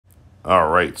All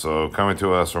right, so coming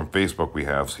to us from Facebook, we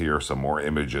have here some more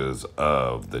images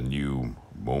of the new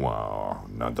Momaw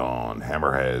Nadon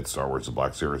Hammerhead Star Wars The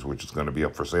Black Series, which is going to be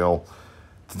up for sale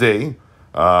today.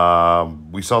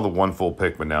 We saw the one full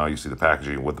pick, but now you see the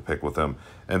packaging with the pick with him.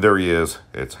 And there he is.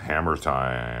 It's hammer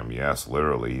time. Yes,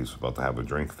 literally, he's about to have a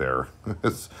drink there.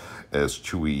 as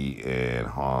Chewie and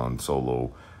Han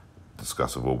Solo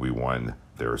discuss with Obi-Wan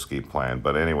their escape plan.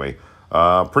 But anyway,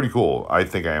 pretty cool. I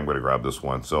think I am going to grab this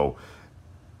one. So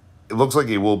it looks like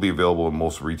it will be available in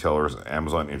most retailers,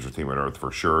 Amazon, Entertainment Earth for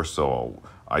sure. So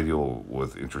I deal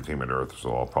with Entertainment Earth,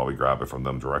 so I'll probably grab it from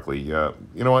them directly. Yeah,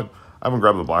 you know what? I haven't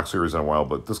grabbed the Black Series in a while,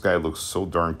 but this guy looks so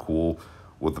darn cool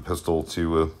with the pistol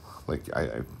too.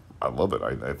 I love it.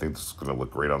 I think this is going to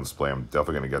look great on display. I'm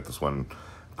definitely going to get this one.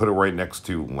 Put it right next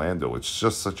to Lando. It's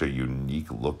just such a unique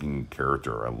looking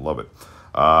character. I love it.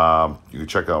 You can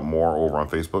check out more over on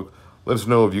Facebook. Let us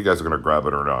know if you guys are going to grab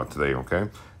it or not today, okay?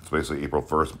 It's basically April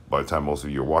 1st. By the time most of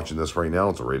you are watching this right now,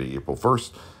 it's already April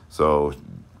 1st. So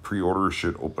pre-orders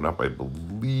should open up, I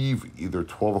believe, either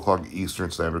 12 o'clock Eastern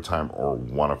Standard Time or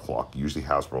 1 o'clock. Usually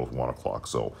Hasbro is 1 o'clock,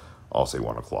 so I'll say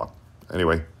 1 o'clock.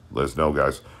 Anyway, let us know,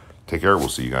 guys. Take care. We'll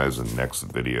see you guys in the next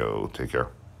video. Take care.